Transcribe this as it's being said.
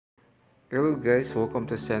Hello guys, welcome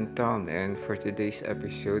to Sandtown, and for today's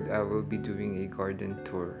episode I will be doing a garden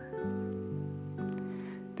tour.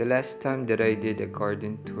 The last time that I did a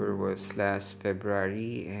garden tour was last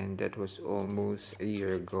February, and that was almost a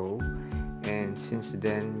year ago. And since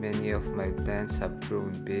then many of my plants have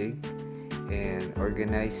grown big, and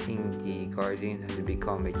organizing the garden has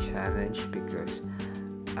become a challenge because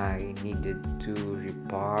I needed to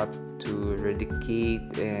repot, to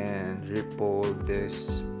eradicate and repole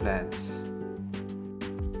these plants.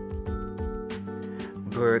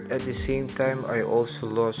 But at the same time, I also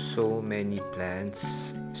lost so many plants,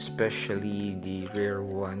 especially the rare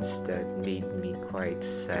ones that made me quite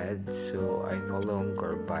sad. So I no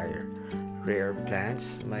longer buy rare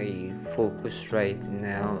plants. My focus right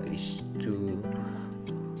now is to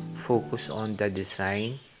focus on the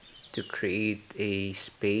design to create a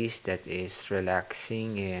space that is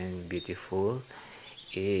relaxing and beautiful.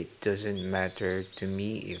 It doesn't matter to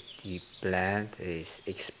me if the plant is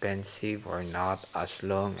expensive or not, as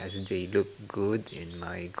long as they look good in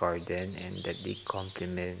my garden and that they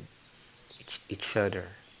complement each other.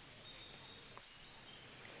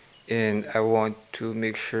 And I want to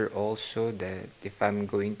make sure also that if I'm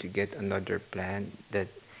going to get another plant, that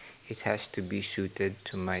it has to be suited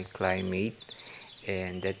to my climate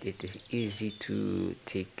and that it is easy to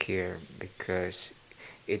take care, because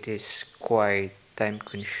it is quite time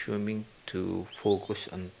consuming to focus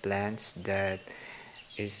on plants that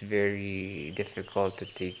is very difficult to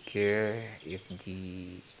take care. If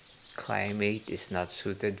the climate is not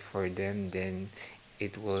suited for them, then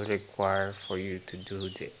it will require for you to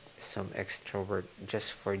do some extra work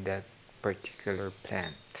just for that particular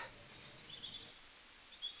plant.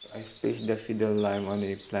 I've placed the fiddle lime on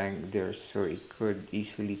a plank there so it could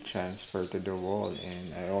easily transfer to the wall,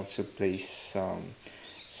 and I also placed some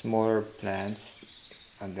smaller plants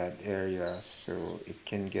on that area so it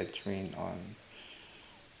can get rain on,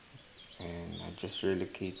 and I just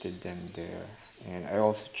relocated them there. And I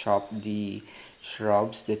also chopped the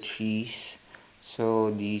shrubs, the trees,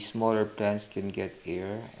 so the smaller plants can get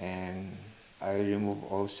air, and I remove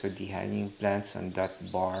also the hanging plants on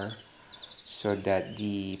that bar so that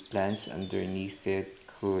the plants underneath it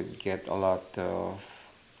could get a lot of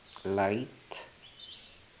light.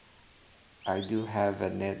 I do have a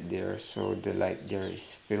net there so the light there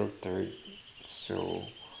is filtered, so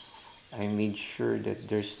I made sure that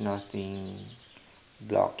there's nothing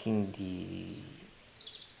blocking the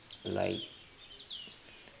light.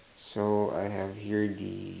 So I have here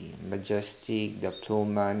the majestic, the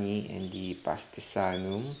plumani, and the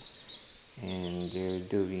pastisanum, and they're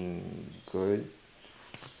doing good.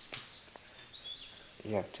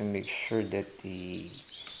 You have to make sure that the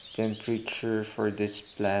temperature for this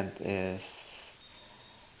plant is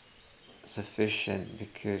sufficient,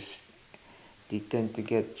 because they tend to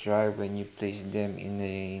get dry when you place them in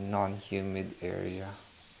a non-humid area.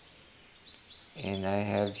 And I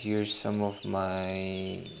have here some of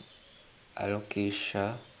my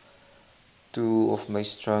alocasia, two of my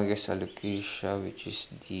strongest alocasia, which is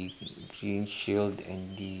the green shield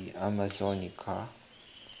and the amazonica.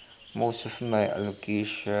 Most of my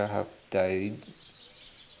alocasia have died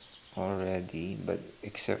already, but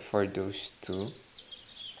except for those two.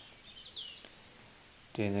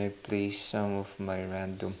 Then I place some of my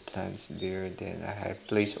random plants there. Then I have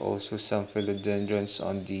placed also some philodendrons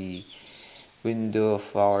on the window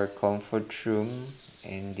of our comfort room,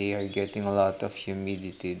 and they are getting a lot of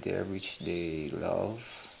humidity there, which they love.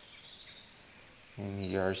 And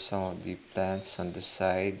here are some of the plants on the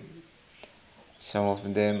side. Some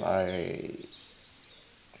of them I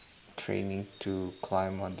training to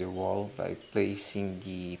climb on the wall by placing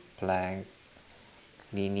the plank,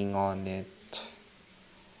 leaning on it.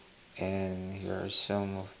 And here are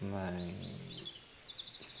some of my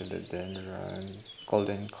philodendron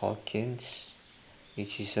golden calkins,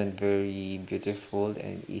 which is a very beautiful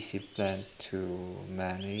and easy plant to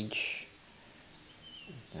manage.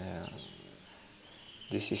 Uh,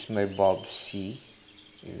 this is my Bob C.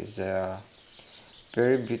 It is a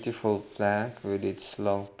very beautiful plant with its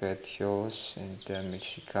long petioles and the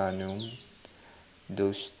Mexicanum.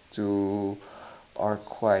 Those two are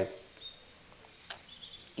quite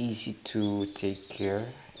easy to take care,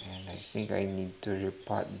 and I think I need to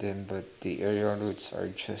repot them, but the area roots are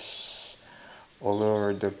just all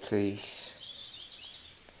over the place.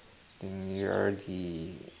 Then here are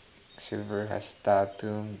the silver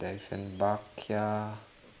hastatum, Dieffenbachia,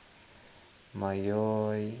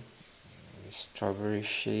 Mayoi, strawberry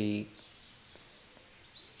shake.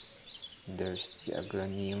 There's the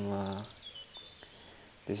agronema.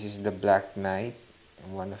 This is the black knight,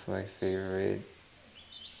 one of my favorite.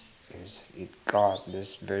 It got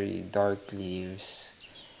this very dark leaves,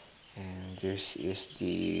 and this is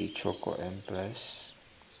the Choco Empress.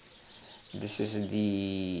 This is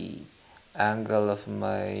the angle of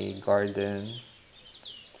my garden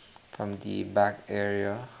from the back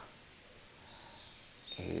area.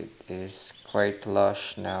 It is quite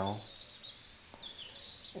lush now.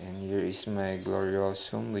 And here is my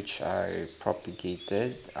gloriosum, which I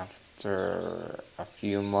propagated. After a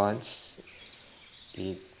few months,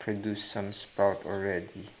 it produced some sprout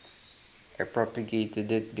already. I propagated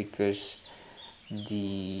it because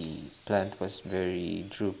the plant was very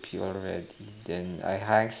droopy already. Then I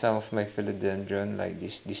hang some of my philodendron like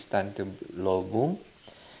this lobum,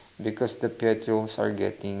 because the petals are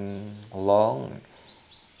getting long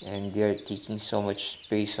and they are taking so much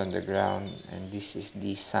space on the ground. And this is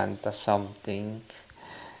the Santa something.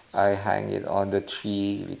 I hang it on the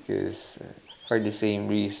tree because for the same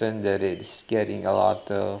reason that it's getting a lot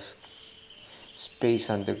of space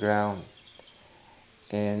on the ground.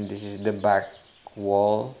 And this is the back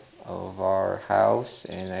wall of our house,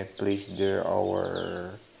 and I placed there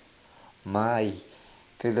my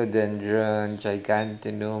philodendron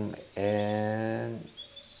giganteum and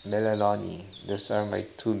melaloni. Those are my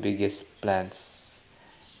two biggest plants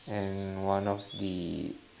and one of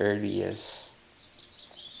the earliest.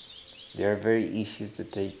 They are very easy to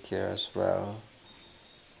take care as well,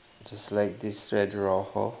 just like this red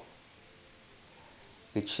rojo,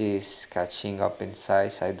 which is catching up in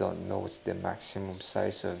size. I don't know what's the maximum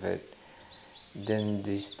size of it. Then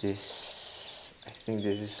this I think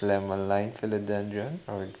this is lemon lime philodendron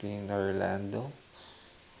or green Orlando.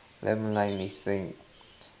 Lemon lime, I think.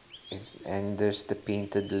 And there's the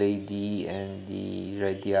painted lady and the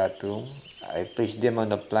radiatum. I placed them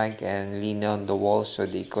on a plank and lean on the wall so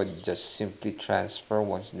they could just simply transfer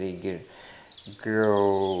once they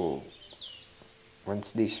grow.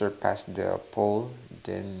 Once they surpass the pole,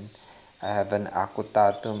 then I have an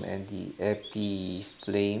acutatum and the epi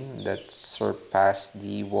flame that surpassed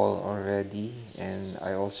the wall already. And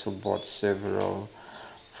I also bought several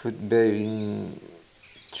fruit-bearing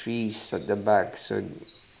trees at the back, so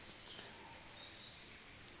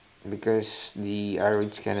because the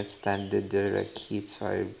aroids cannot stand the direct heat, so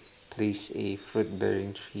I place a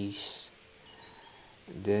fruit-bearing trees.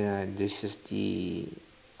 Then this is the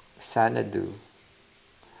Xanadu.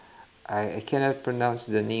 I cannot pronounce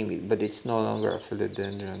the name, but it's no longer a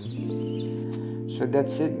philodendron. So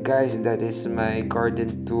that's it, guys. That is my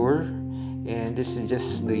garden tour, and this is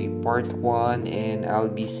just the part 1, and I'll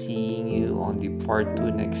be seeing you on the part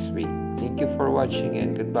 2 next week. Thank you for watching,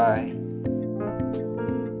 and goodbye.